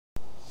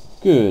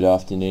Good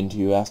afternoon to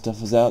you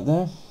AsdfCrafters out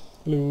there.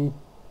 Hello.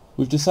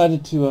 We've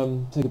decided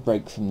to take a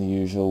break from the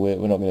usual. We're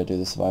not going to do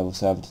the survival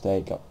server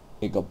today.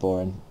 It got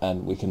boring,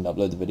 and we couldn't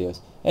upload the videos.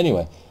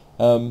 Anyway,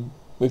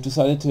 we've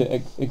decided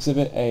to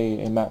exhibit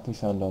a map we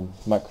found on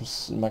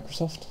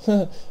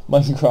Microsoft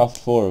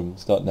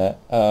Minecraftforums.net,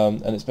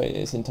 and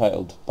it's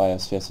entitled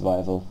Biosphere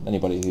Survival.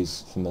 Anybody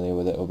who's familiar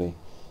with it will be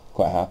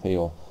quite happy,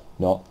 or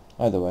not.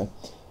 Either way.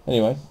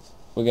 Anyway,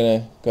 we're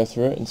going to go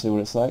through it and see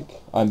what it's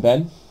like. I'm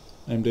Ben.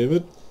 I'm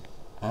David.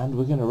 And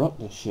we're gonna rock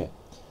this shit.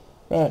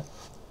 Right,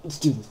 let's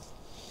do this.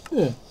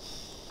 Yeah.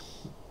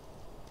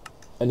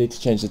 I need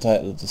to change the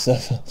title of the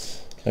server.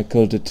 I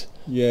called it...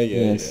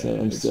 Yeah, so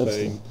I'm it's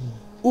fine.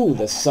 Ooh,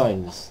 there's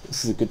signs.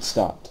 This is a good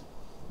start.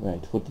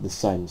 Right, what do the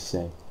signs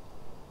say?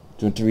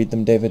 Do you want to read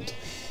them, David?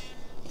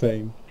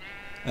 Fine.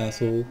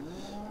 Asshole.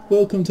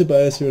 Welcome to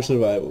Biosphere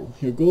Survival.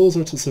 Your goals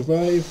are to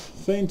survive,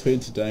 find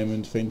 20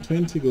 diamond, find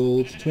 20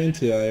 gold,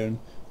 20 iron,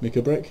 make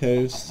a brick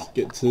house,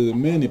 get to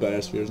many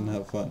biospheres and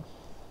have fun.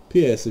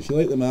 P.S. If you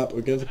like the map,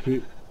 or go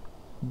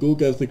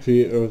give the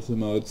creator of the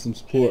mod some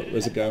support.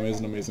 Rizagami is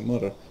an amazing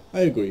modder. I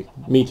agree.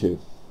 Me too.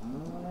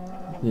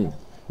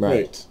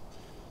 Right.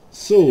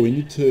 So we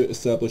need to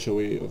establish a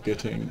way of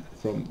getting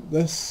from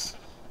this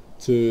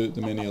to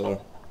the many other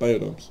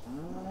biomes.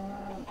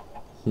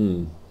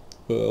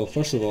 Well,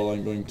 first of all,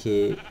 I'm going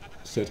to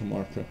set a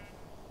marker.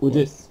 Would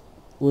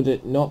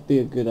it not be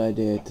a good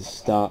idea to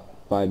start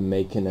by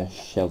making a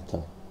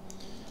shelter?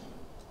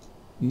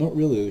 Not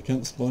really. They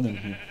can't spawn in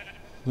here.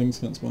 Things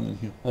can't spawn in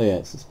here. Oh yeah,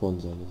 it's the spawn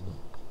zone, isn't it?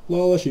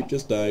 Lol, a sheep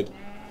just died.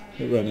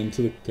 It ran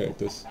into the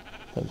cactus.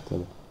 That's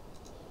clever.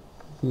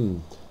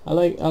 I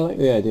like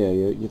the idea.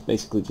 You're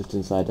basically just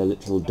inside a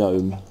literal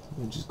dome,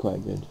 which is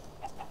quite good.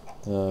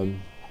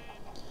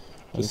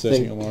 Just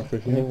setting a marker I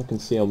here. think I can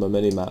see on my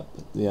mini map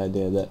the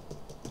idea that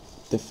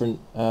different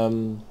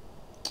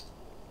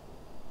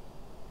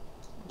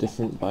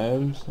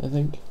biomes. I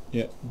think.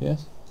 Yeah.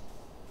 Yes.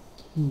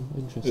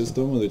 Interesting. It's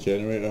done with the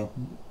generator.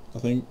 I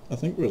think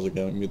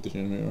Rizagami made the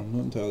generator. I'm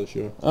not entirely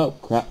sure. Oh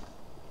crap!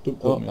 Don't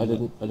quote me I on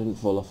that. didn't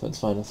fall off. That's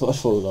fine. I thought I'd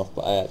fallen off,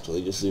 but I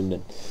actually just zoomed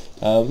in.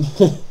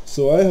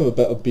 So I have a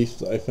bit of beef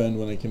that I found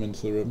when I came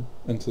into the room,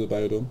 into the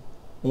biodome.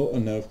 Oh,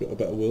 and now I've got a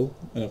bit of wool,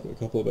 and I've got a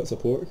couple of bits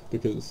of pork,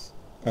 because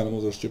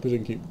animals are stupid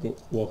and keep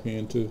walking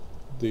into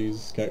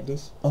these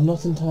cactus. I'm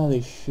not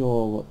entirely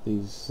sure what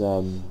these.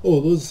 Oh,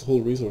 those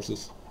whole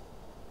resources.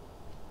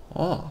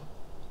 Ah.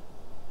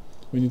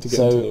 We need to get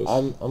into those.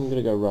 So I'm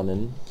gonna go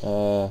running.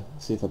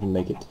 See if I can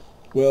make it.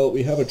 Well,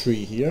 we have a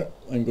tree here.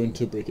 I'm going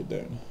to break it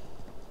down.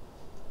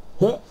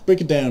 Huh?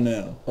 Break it down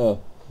now. Oh.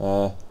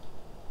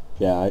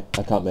 Yeah,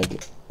 I can't make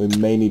it. We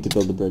may need to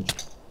build a bridge.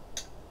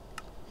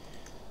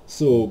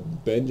 So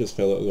Ben just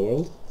fell out of the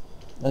world.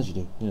 As you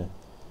do, you know.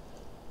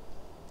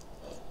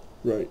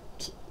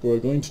 Right. We're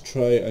going to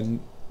try a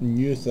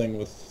new thing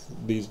with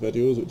these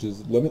videos, which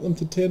is limit them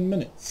to 10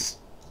 minutes.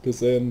 Because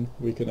then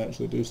we can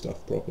actually do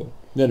stuff properly.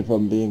 The only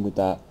problem being with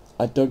that,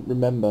 I don't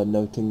remember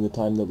noting the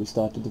time that we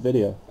started the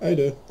video. I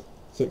do.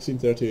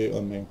 16:38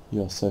 on mine.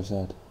 You're so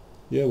sad.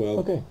 Yeah, well,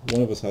 Okay.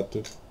 one of us had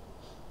to.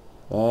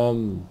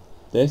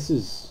 This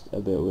is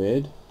a bit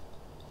weird.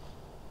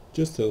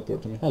 Just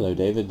teleport to me. Hello,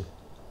 David.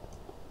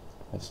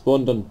 I've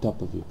spawned on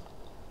top of you.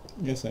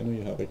 Yes, I know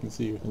you have. I can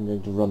see you. I'm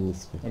going to run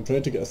this way. I'm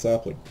trying to get a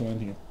sapling. Come in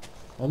here.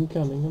 I'm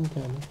coming.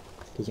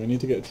 Because we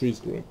need to get trees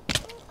growing.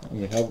 And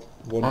we have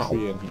one Ow.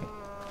 tree in here.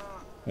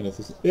 And if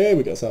this... Yeah,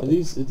 we got a Are sapling.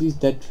 these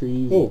dead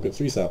trees? Oh, we've got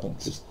 3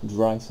 saplings. Just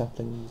dry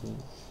saplings?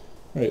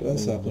 Right, that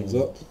sapling's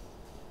up.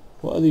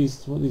 What are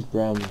these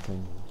brown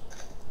things?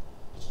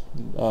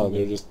 Oh, And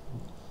they're just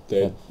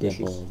dead they're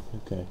bushes. boring.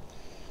 Okay.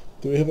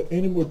 Do we have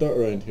any more dirt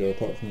around here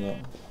apart from that?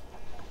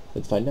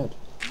 Let's find out.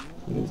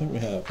 I don't think we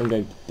have. I'm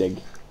going to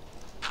dig.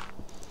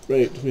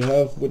 Right, we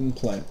have wooden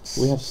planks.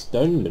 We have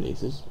stone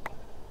beneath us.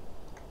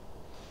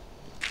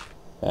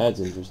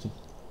 That's interesting.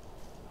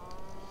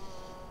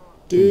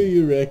 Do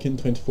you reckon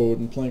 24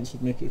 wooden planks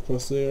would make it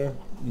across there?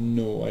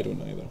 No, I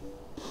don't either.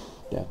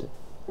 Doubt it.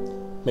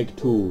 Make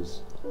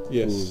tools.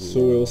 Yes, Tools. so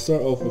we'll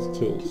start off with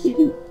tools.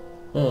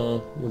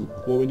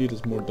 What we need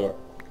is more dirt.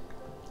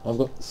 I've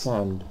got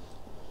sand.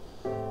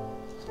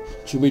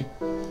 Should we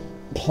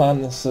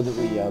plan this so that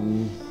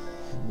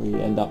we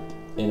end up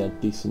in a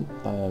decent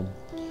biome?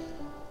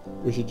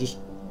 We should just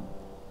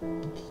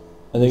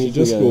I think if we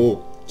just go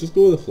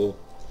with the flow.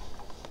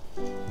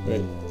 Right.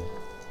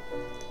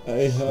 Yeah,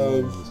 I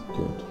have that's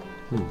good.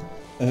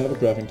 I have a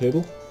crafting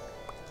table.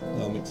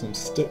 I'll make some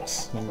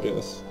sticks and get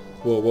us.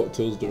 Well, what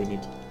tools do we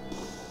need?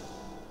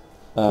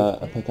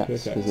 A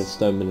pickaxe, because there's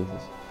stone beneath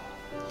us.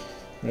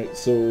 Right,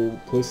 so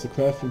place the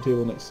crafting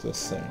table next to this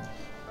sign.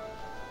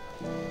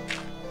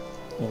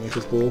 I'll make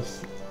us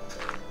both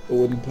a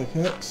wooden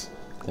pickaxe.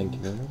 Thank you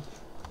very much.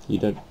 You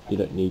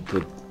don't need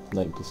to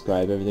like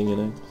describe everything, you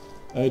know.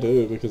 I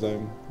do, because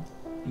I'm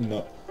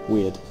not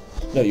Weird.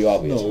 No, you are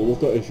weird. No, we've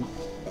got issues.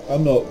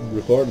 I'm not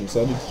recording,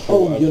 so I need to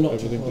show you're not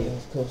everything. recording.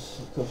 Of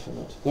course you're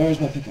not. Where is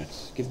my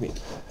pickaxe? Give me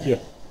it. Here.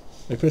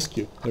 I pressed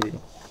Q. There we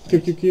go.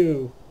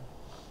 Q.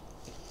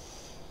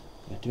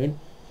 You're doing?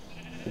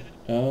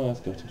 Oh,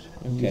 I've got it.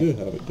 You Okay. do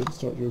have it. Don't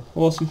start your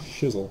Awesome.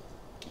 shizzle.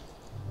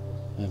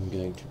 I'm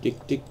going to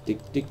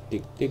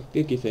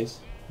dig your face.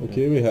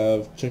 Okay, we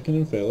have chicken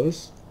and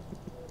feathers.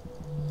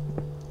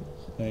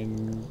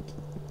 And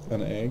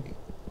an egg.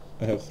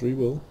 I have 3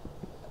 wool.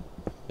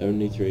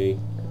 Only 3.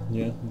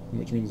 Yeah,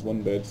 which means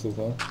 1 bed so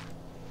far.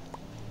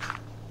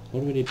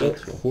 What do we need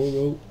beds for? 4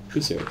 wool.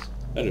 Be serious.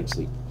 I don't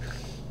sleep.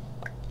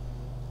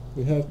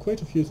 We have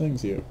quite a few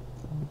things here.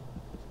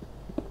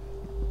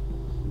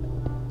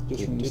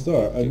 Just from the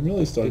start, I'm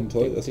really starting to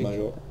like this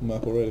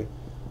map already.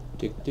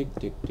 Dig.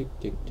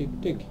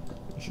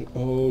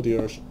 Oh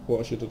dear,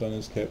 what I should have done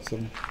is kept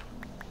some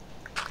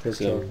for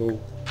charcoal.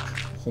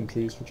 Some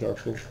trees for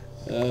charcoal.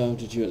 Oh,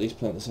 did you at least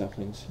plant the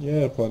saplings?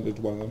 Yeah, I planted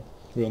one of them.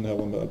 We only have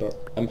 1 bit of dirt.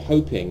 I'm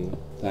hoping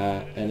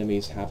that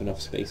enemies have enough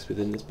space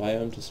within this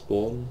biome to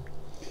spawn,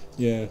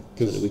 Yeah, so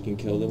because that we can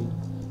kill them,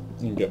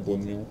 and get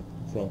bone meal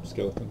from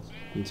skeletons.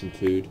 and some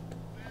food.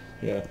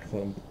 Yeah,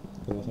 from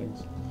other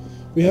things.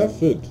 We have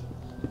food.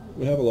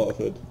 We have a lot of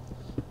food.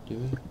 Do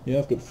we? Yeah,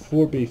 I've got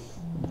 4 beef,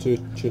 2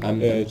 chicken,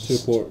 2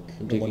 pork,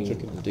 and 1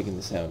 chicken. I'm digging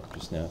this out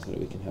just now so that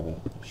we can have a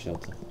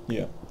shelter.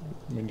 Yeah,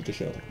 we need a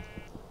shelter.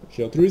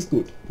 Shelter is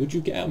good. Would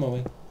you get out of my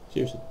way?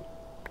 Seriously.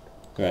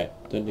 Right,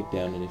 don't dig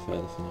down any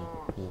further for now.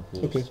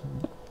 We'll Okay. just-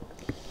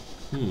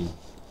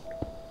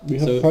 We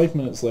have So- 5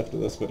 minutes left of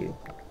this video.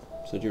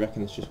 So do you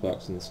reckon this just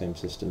works in the same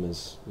system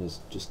as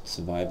just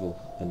survival,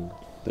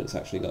 but it's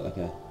actually got like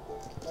a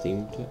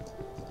theme to it?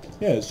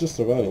 Yeah, it's just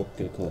survival. I'm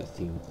gonna call it a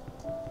theme.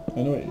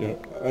 I know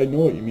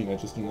what you mean. I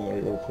just don't know the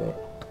right word for it.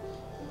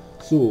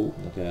 So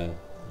Like a...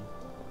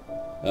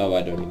 Oh,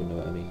 I don't even know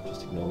what I mean.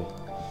 Just ignore me.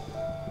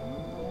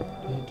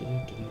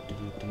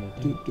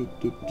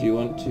 Do you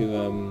want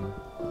to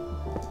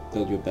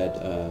build your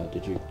bed?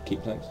 Did you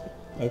keep planks?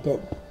 I've got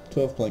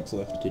 12 planks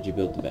left. Did you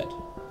build the bed?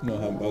 No,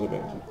 I haven't built a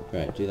bed.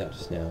 Right, do that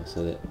just now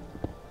so that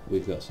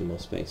we've got some more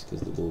space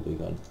because the wool will be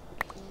gone.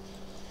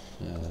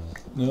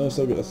 No, I've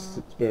still got a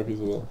spare piece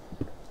of wool.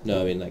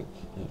 No, I mean like,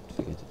 no,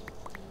 forget it.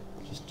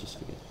 Just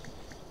forget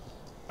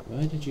it.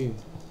 Why did you?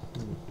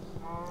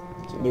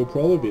 There'll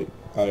probably be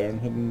iron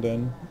hidden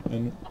down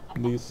in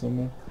these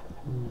somewhere.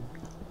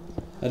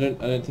 I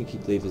don't think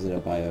he'd leave us in a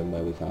biome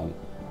where we can't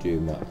do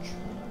much.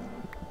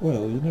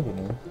 Well, you never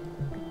know.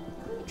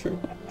 True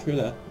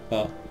that,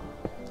 but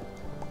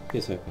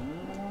here's hoping.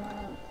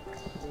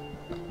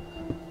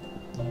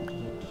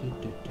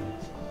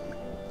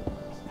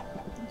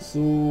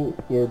 So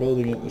we're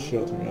building out the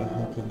shelter now.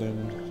 I'll come down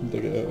and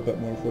dig it out a bit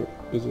more for it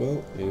as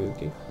well.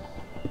 Okay.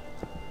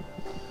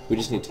 We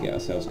just need to get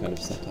ourselves kind of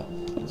set up.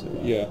 Is it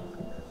right? Yeah.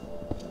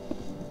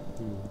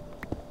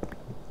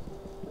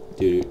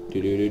 Do.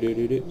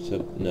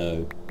 So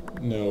no,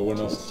 No, we're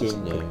not Just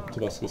stealing no.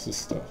 Tobuscus'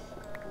 stuff.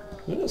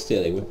 we're not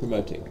stealing. We're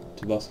promoting.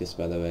 Tobuscus,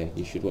 by the way,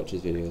 you should watch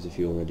his videos if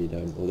you already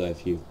don't. Although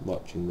if you're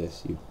watching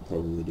this, you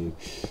probably do.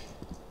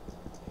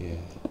 Yeah.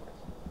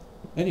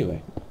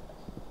 Anyway.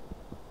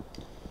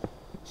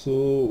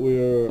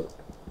 So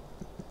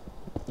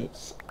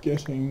it's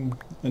getting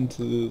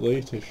into the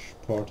late-ish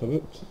part of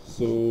it,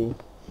 so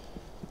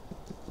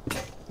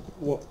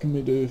what can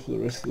we do for the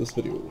rest of this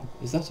video?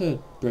 Is that a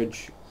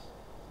bridge?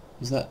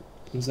 Was that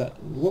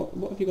what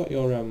have you got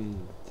your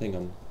thing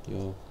on?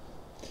 Your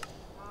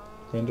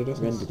Render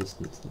distance? render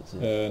distance, that's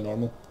it.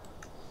 Normal.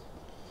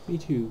 Me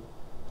too.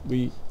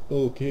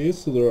 Okay,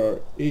 so there are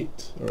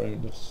 8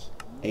 around us.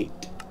 8.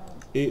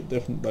 8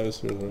 different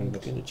biospheres I'm around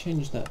us. gonna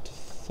change that to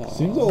 5.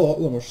 Seems a lot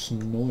of them are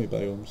snowy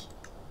biomes.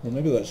 Or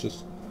maybe that's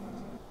just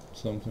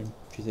something. Do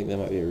you think there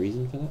might be a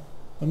reason for that?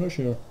 I'm not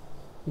sure.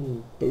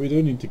 But we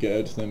do need to get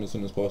out to them as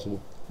soon as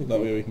possible. That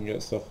way we can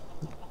get stuff.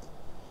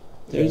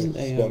 There isn't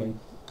a spawning.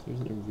 there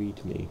isn't a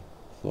readme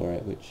for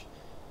it, which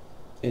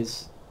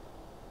is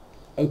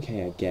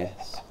okay, I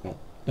guess. But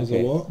Is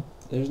okay. a what?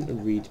 There isn't a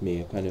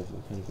readme, a kind of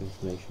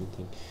information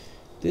thing.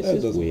 This That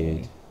is doesn't weird.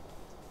 worry.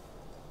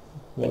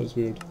 What is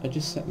weird? I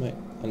just set my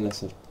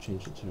unless I've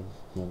changed it to the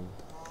wrong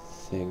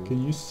thing.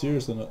 Can you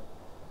seriously not?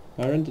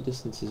 My render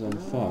distance is on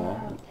far.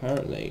 And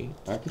apparently,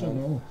 I I don't can't.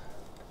 know.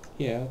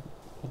 Yeah,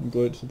 I can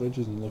go out to the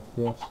bridges and look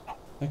across.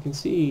 I can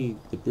see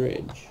the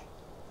bridge,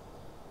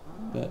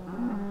 but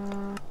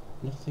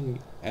nothing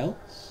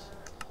else.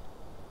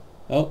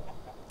 Oh,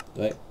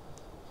 wait.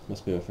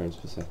 Must be my frames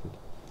per second.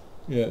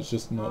 Yeah, it's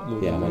just not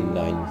loading. Yeah, I'm on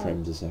 9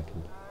 frames a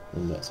second.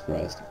 I'm not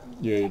surprised.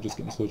 Yeah, you're just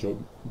getting slow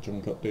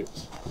junk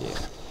updates.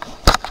 Yeah.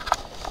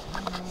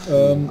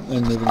 I'm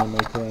moving the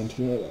mic around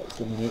here. That's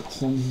gonna make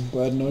some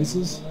bad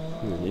noises.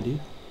 You're an idiot.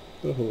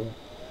 But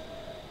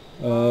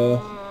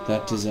hello.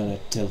 That is on a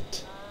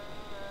tilt.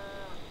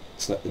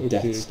 It's like the Okay.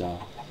 Death Star.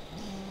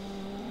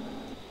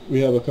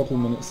 We have a couple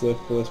minutes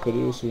left for this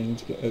video, so we need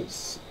to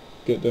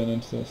get down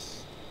into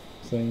this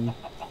thing that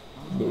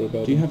we're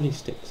building. Do you have any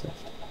sticks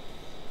left?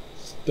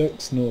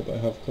 Sticks? No, but I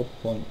have a couple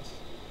planks.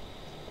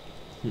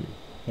 Hmm.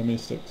 How many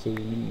sticks are you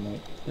needing,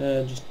 Mike?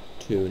 Just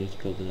 2. I need to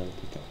build another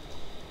pickup.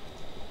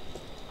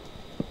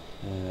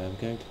 I'm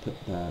going to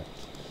put that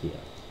here.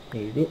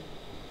 There you go.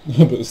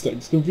 But the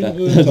sticks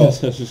conveniently on top.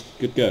 That's just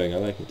good going, I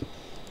like it.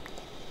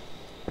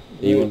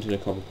 You Right. wanted a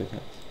cobble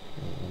pickaxe?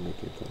 I'll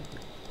make you a cobble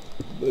pickaxe.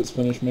 Let's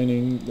finish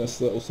mining this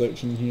little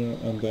section here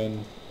and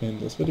then end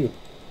this video.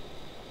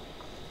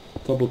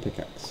 Cobble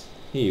pickaxe.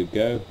 Here you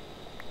go.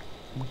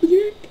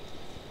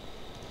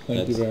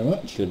 Thank you very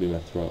much. Should be my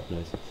throat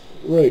noise.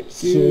 Right,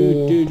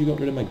 Dude, you got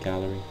rid of my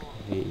gallery.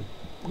 I hate you.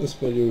 this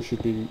video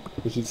should be,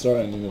 we should start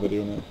ending the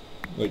video now.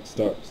 Like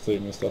start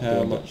saving the stuff.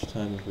 How much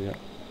time have we got?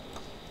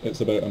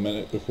 It's about a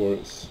minute before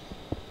it's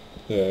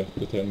the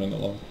 10-minute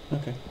long.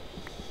 Okay.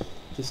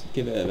 Just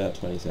give it about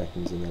 20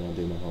 seconds and then I'll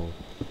do my whole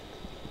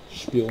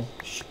Spiel.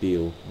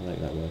 spiel. I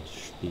like that word,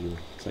 spiel.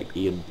 It's like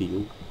Ian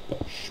Beale, but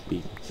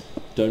spiel.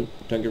 Don't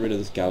get rid of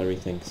this gallery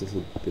thing, because this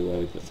will be where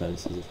we put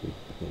furnaces if we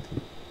make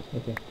them.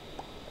 Okay.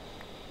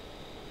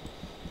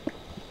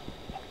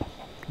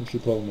 We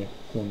should probably make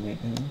one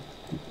right now.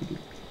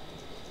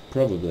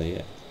 Probably,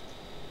 yeah.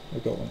 I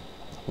got one.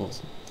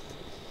 Awesome.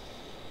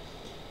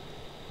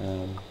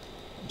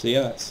 So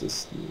yeah,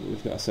 that's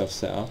we've got ourselves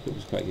set up. It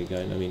was quite good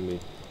going. I mean,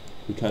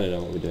 we kind of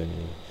know what we're doing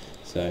anyway.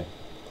 So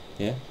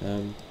yeah,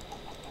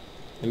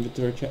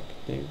 inventory check,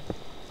 Dave.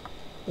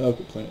 I've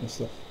got plenty of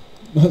stuff.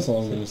 That's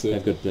all I'm going to say.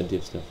 I've got plenty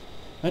of stuff.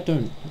 I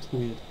don't. That's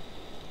weird.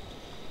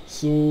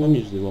 So, I'm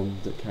usually the one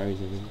that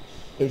carries everything.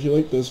 if you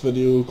like this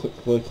video, click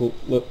the little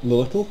like Click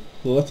button.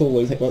 the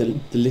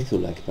little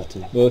like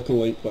button. The little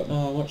like button.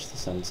 Oh, watch the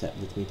sunset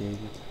with me, David.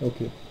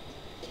 Okay.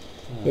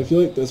 Oh. If you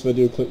like this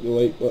video, click the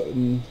like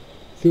button.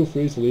 Feel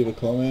free to leave a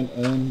comment,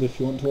 and if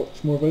you want to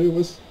watch more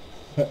videos,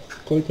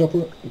 click up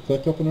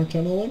on our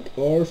channel link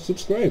or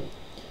subscribe.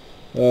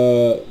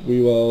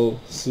 We will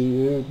see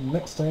you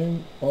next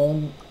time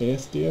on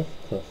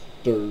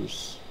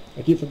AsdfCrafters.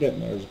 I keep forgetting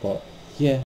there's a part. Yeah.